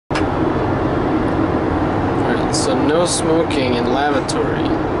So no smoking in lavatory.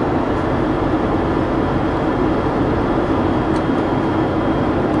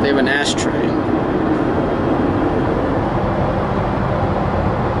 They have an ashtray.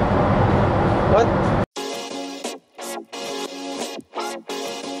 What?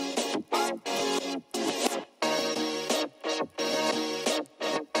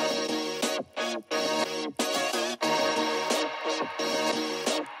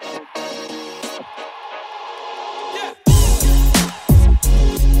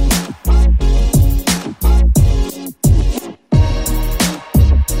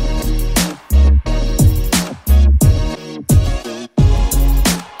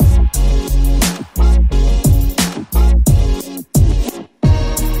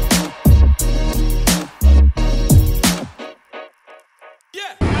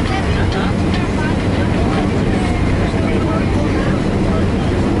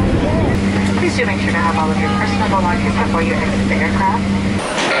 Please do make sure to have all of your personal belongings before you exit the aircraft.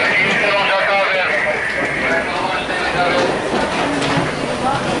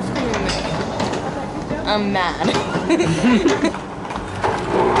 I'm mad.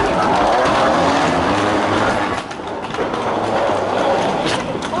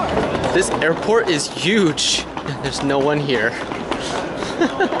 This airport is huge. There's no one here.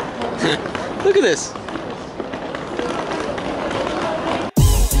 Look at this.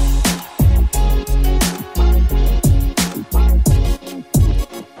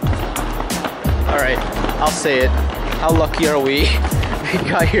 Alright, I'll say it. How lucky are we? We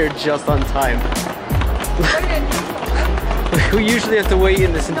got here just on time. We usually have to wait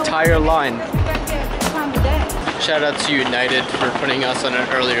in this entire line. Shout out to United for putting us on an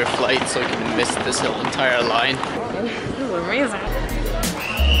earlier flight so we can miss this whole entire line. This is amazing.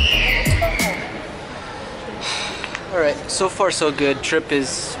 Alright, so far so good. Trip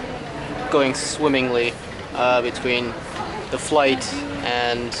is going swimmingly between the flight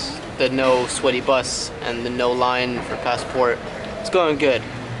and the no sweaty bus and the no line for passport. It's going good.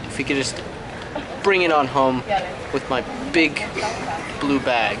 If we could just bring it on home with my big blue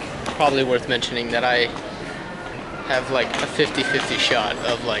bag. Probably worth mentioning that I have like a 50-50 shot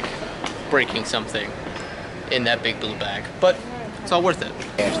of like breaking something in that big blue bag, but it's all worth it.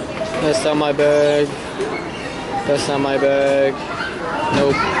 That's not my bag. That's not my bag.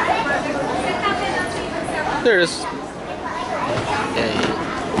 Nope. There it is. Hey.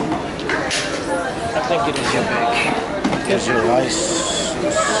 I think it is your bag. There's your rice.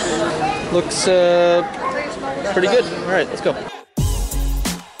 Looks pretty good. All right, let's go.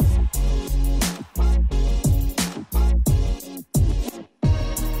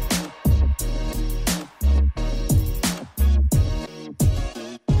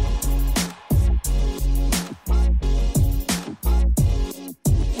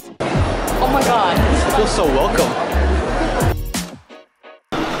 Oh my god. I feel so welcome.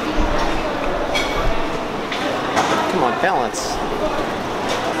 Come on, balance.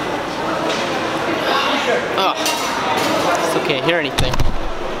 Oh, still can't hear anything.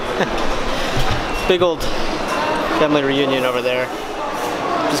 Big old family reunion over there.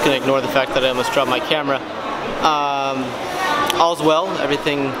 Just gonna ignore the fact that I almost dropped my camera. All's well.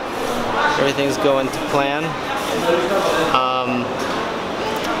 Everything's going to plan.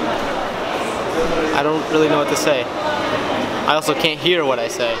 I don't really know what to say. I also can't hear what I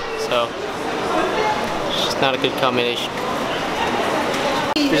say, so it's just not a good combination.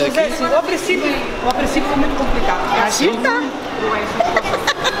 Here's the key. O princípio foi muito complicado. Agita!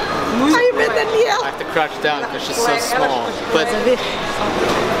 Ai, meu Daniel! I have to crouch down because it's just so small. But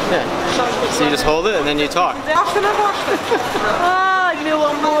yeah, so you just hold it and then you talk. Gosta, não gosta? Ai, meu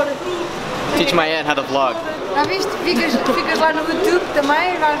amor! Teach my aunt how to vlog. Já viste? Ficas lá no YouTube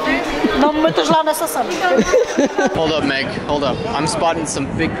também, vais ver? Não me metas lá nessa sala. Hold up, Meg. Hold up. I'm spotting some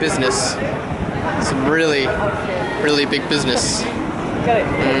big business. Some really big business.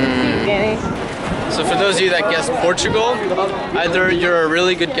 So for those of you that guess Portugal, either you're a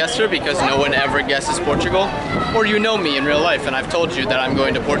really good guesser because no one ever guesses Portugal, or you know me in real life and I've told you that I'm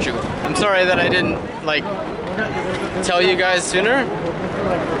going to Portugal. I'm sorry that I didn't like tell you guys sooner.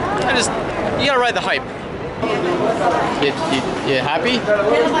 You gotta ride the hype. You happy?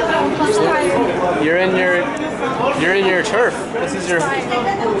 You're in your turf.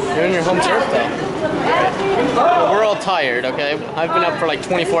 You're in your home turf though. Well, we're all tired, okay? I've been up for like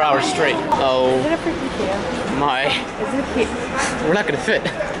 24 hours straight. Oh my. We're not gonna fit.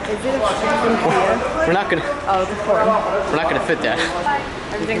 We're not gonna. We're not gonna fit that.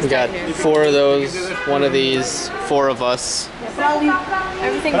 We got 4 of those, 1 of these, 4 of us.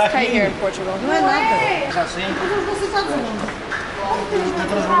 Everything's tight here in Portugal.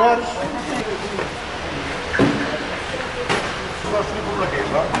 This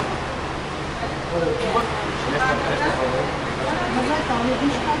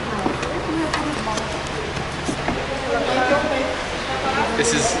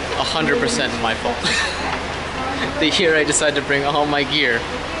is 100% my fault. The year I decided to bring all my gear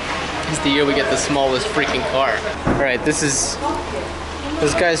is the year we get the smallest freaking car. Alright, this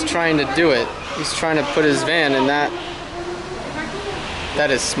guy's trying to do it. He's trying to put his van in that. That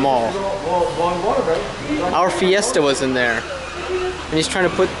is small. Our Fiesta was in there. And he's trying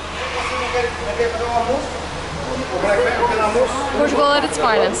to put... Portugal at its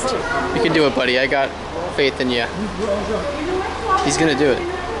finest. You can do it, buddy. I got faith in you. He's gonna do it.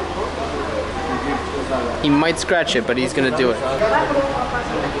 He might scratch it, but he's gonna do it.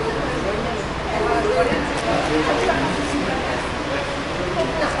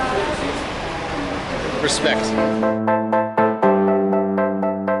 Respect.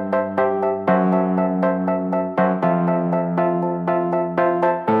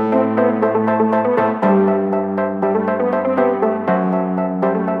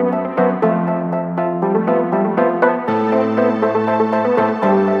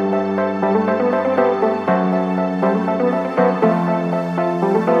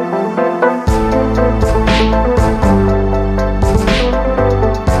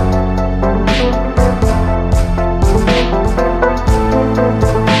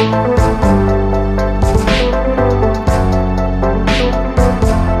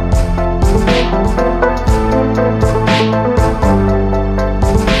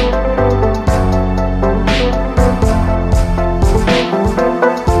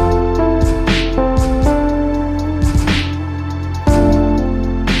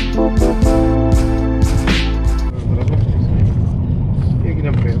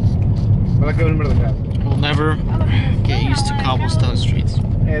 We'll never get used to cobblestone streets.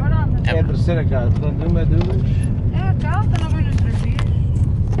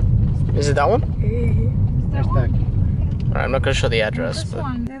 Is it that one? Alright, I'm not gonna show the address, but...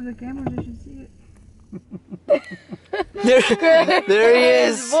 there he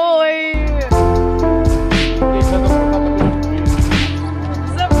is! Boy!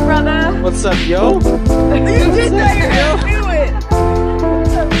 What's up, brother? What's up, yo? You did that, you're gonna do it!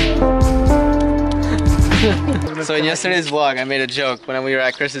 So in yesterday's vlog, I made a joke when we were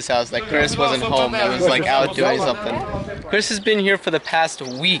at Chris's house that Chris wasn't home. He was like out doing something. Chris has been here for the past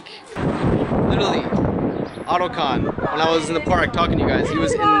week. Literally. Autocon. When I was in the park talking to you guys, he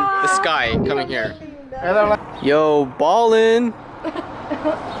was in the sky coming here. Yo, ballin'.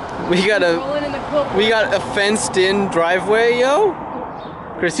 We got a fenced-in driveway, yo.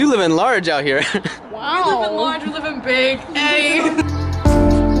 Chris, you live in large out here. Wow. We live in large, we live in big. Hey.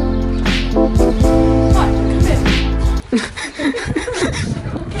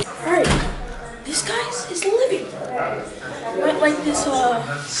 Alright, this guy's his living. Went like this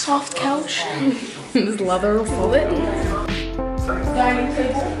soft couch. This leather bullet. Dining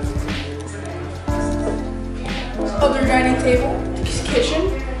table. Other dining table. His kitchen.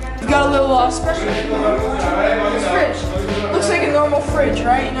 We got a little special. His fridge. Looks like a normal fridge,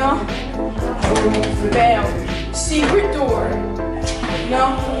 right? You know? Bam. Secret door. You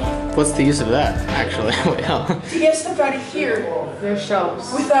know? What's the use of that, actually? Wait, To get stuff out of here. There's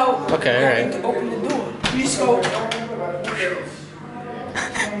shelves. Without okay, having to open the door. You just go.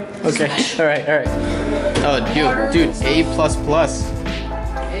 Okay, alright. Oh, dude, A++.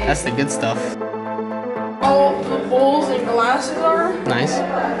 That's the good stuff. All the bowls and glasses are. Nice.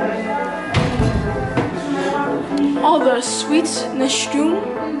 All the sweets in the stew.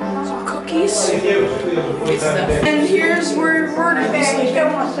 Some cookies. And here's where we're gonna be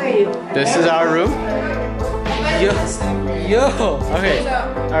sleeping. This is our room? Yo! Okay,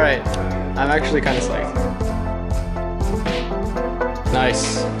 alright. I'm actually kind of psyched.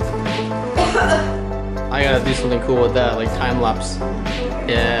 Nice. I gotta do something cool with that, like time lapse.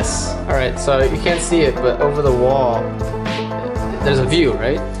 Yes. Alright, so you can't see it, but over the wall, there's a view,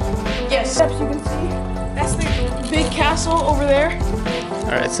 right? Yes, steps you can see. That's the big castle over there.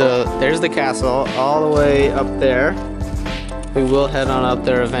 Alright, so there's the castle all the way up there. We will head on up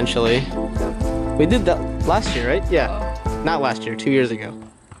there eventually. We did that last year, right? Yeah. Not last year, 2 years ago.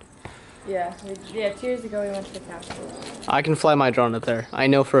 Yeah, 2 years ago we went to the castle. I can fly my drone up there. I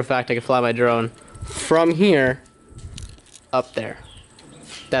know for a fact I can fly my drone from here up there.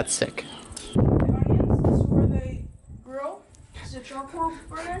 That's sick. The onions, this is where they grow. This is a charcoal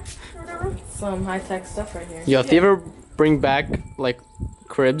burner or whatever. Some high-tech stuff right here. Yo, if they ever bring back like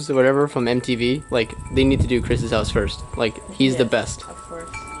cribs or whatever from MTV, like they need to do Chris's house first. Like he's the best. Of course.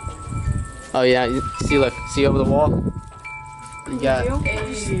 Oh yeah, see, look, see over the wall? You got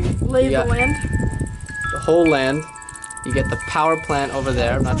Lay Yeah. the land. the whole land. You get the power plant over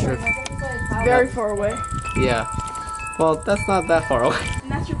there. I'm not sure if... Very far away. Yeah. Well, that's not that far away.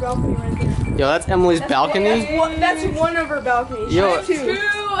 And that's your balcony right there. Yo, that's Emily's balcony? That's one of her balconies. Yo, two.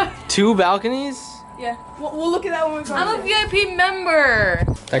 Two balconies? Yeah. We'll look at that when we go. I'm a VIP member.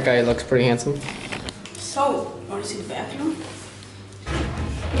 That guy looks pretty handsome. So, you want to see the bathroom?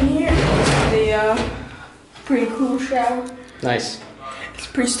 In here, the pretty cool shower. Nice. It's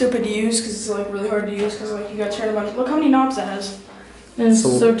pretty stupid to use because it's like really hard to use because like you gotta turn a bunch. Look how many knobs it has. It's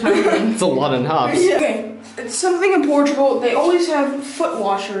so tiny. It's a lot of knobs. Yeah. Okay, it's something in Portugal. They always have foot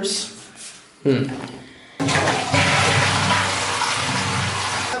washers.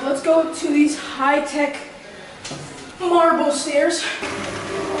 Let's go to these high-tech marble stairs.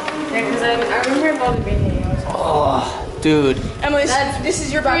 Yeah, because I remember Baldwin. Oh, dude. Emily, this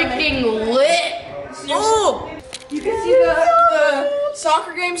is your balcony. Freaking lit. Oh! You can see the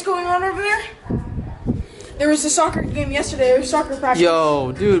soccer games going on over there. There was a soccer game yesterday. There was soccer practice.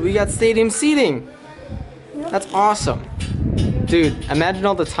 Yo, dude, we got stadium seating. That's awesome. Dude, imagine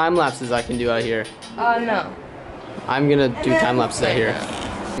all the time lapses I can do out here. No. I'm gonna do time lapses out here.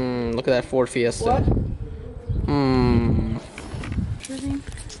 Look at that Ford Fiesta.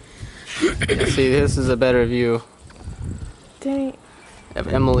 See, this is a better view Dang. of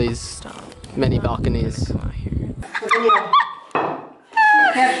Emily's many balconies.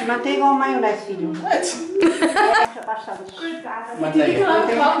 Manteiga ou maionese, filho? Manteiga,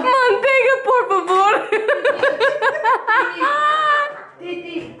 por favor.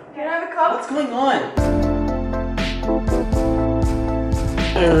 Can I have a cup? What's going on?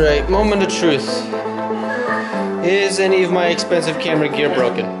 Alright, moment of truth. Is any of my expensive camera gear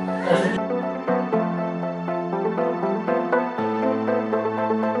broken?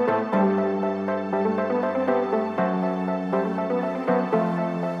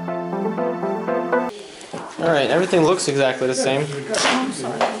 Alright, everything looks exactly the same.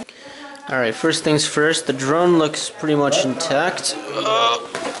 Alright, first things first, the drone looks pretty much intact.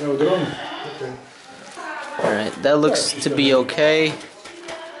 Alright, that looks to be okay.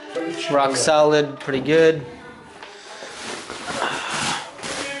 Rock solid, pretty good.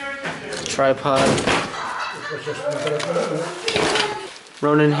 Tripod.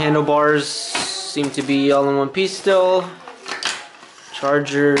 Ronin handlebars seem to be all in one piece still.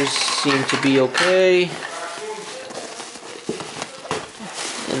 Chargers seem to be okay.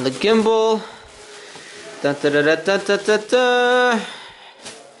 And the gimbal. Da, da, da, da, da, da, da,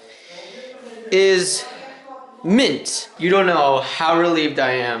 is mint. You don't know how relieved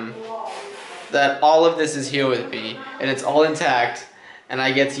I am that all of this is here with me and it's all intact and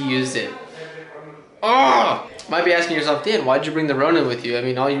I get to use it. Oh! Might be asking yourself, Dan, why'd you bring the Ronin with you? I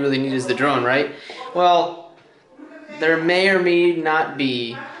mean, all you really need is the drone, right? Well, there may or may not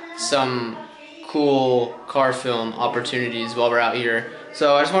be some cool car film opportunities while we're out here.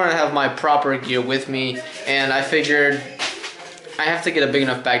 So I just wanted to have my proper gear with me, and I figured I have to get a big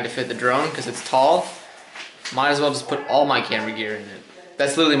enough bag to fit the drone because it's tall. Might as well just put all my camera gear in it.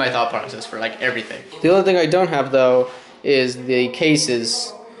 That's literally my thought process for like everything. The only thing I don't have though is the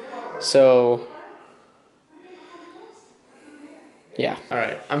cases. So yeah,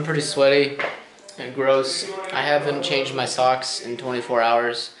 alright. I'm pretty sweaty and gross. I haven't changed my socks in 24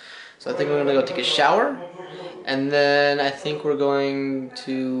 hours. So I think I'm gonna go take a shower. And then I think we're going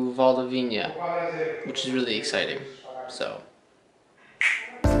to Valdivia, which is really exciting. So.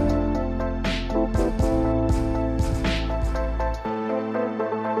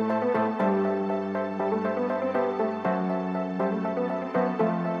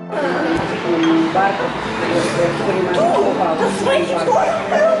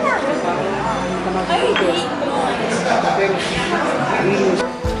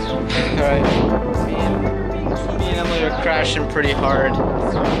 Alright. Me and Emily are crashing pretty hard.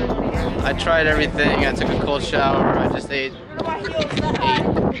 I tried everything. I took a cold shower. I just ate.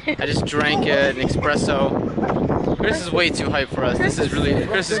 I just drank an espresso. Chris is way too hyped for us. This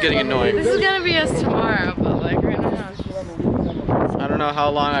is getting annoying. This is gonna be us tomorrow, but like right now. I don't know how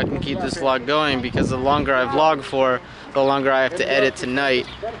long I can keep this vlog going because the longer I vlog for, the longer I have to edit tonight.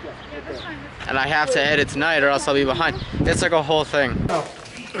 And I have to edit tonight or else I'll be behind. It's like a whole thing.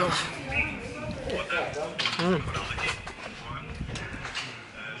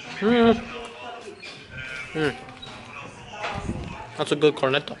 That's a good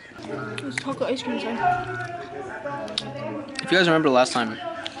cornetto. There's chocolate ice cream inside. If you guys remember last time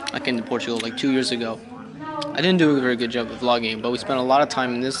I came to Portugal, like 2 years ago, I didn't do a very good job of vlogging, but we spent a lot of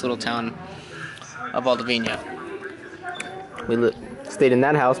time in this little town of Valdivia. We stayed in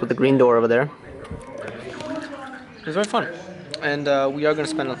that house with the green door over there. It was very fun. And we are going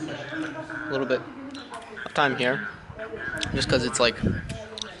to spend a little bit of time here. just because it's like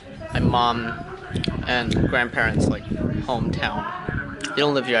my mom and grandparents' like hometown. They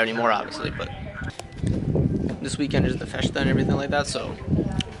don't live here anymore, obviously, but this weekend is the festa and everything like that, so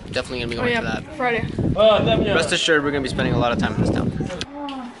definitely gonna be going to that. Friday. Rest assured, we're gonna be spending a lot of time in this town.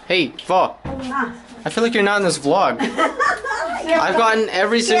 Hey, Vo. I feel like you're not in this vlog. I've gotten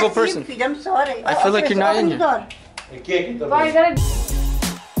every single person. I'm sorry. I feel like you're not in here.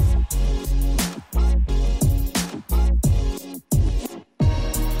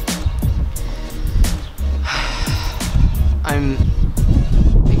 I'm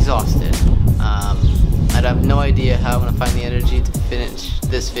exhausted. I'd have no idea how I'm gonna find the energy to finish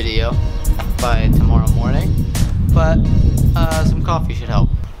this video by tomorrow morning, but some coffee should help.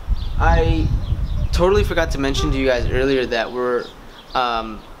 I totally forgot to mention to you guys earlier that we're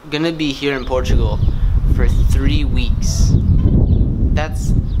gonna be here in Portugal for 3 weeks.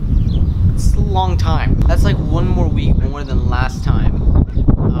 That's a long time. That's like 1 more week more than last time.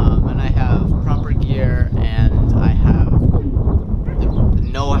 And I have proper gear and I have the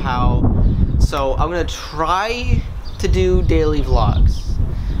know-how. So I'm gonna try to do daily vlogs.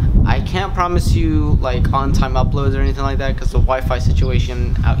 I can't promise you like on-time uploads or anything like that because the Wi-Fi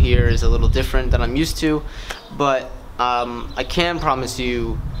situation out here is a little different than I'm used to, but I can promise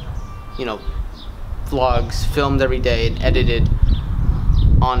you, you know, vlogs filmed every day and edited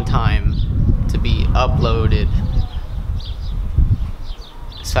on time to be uploaded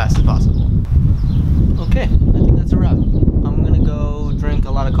as fast as possible. Okay, I think that's a wrap. I'm gonna go drink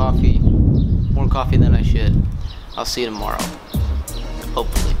a lot of coffee, more coffee than I should. I'll see you tomorrow,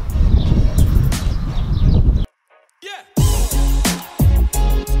 hopefully.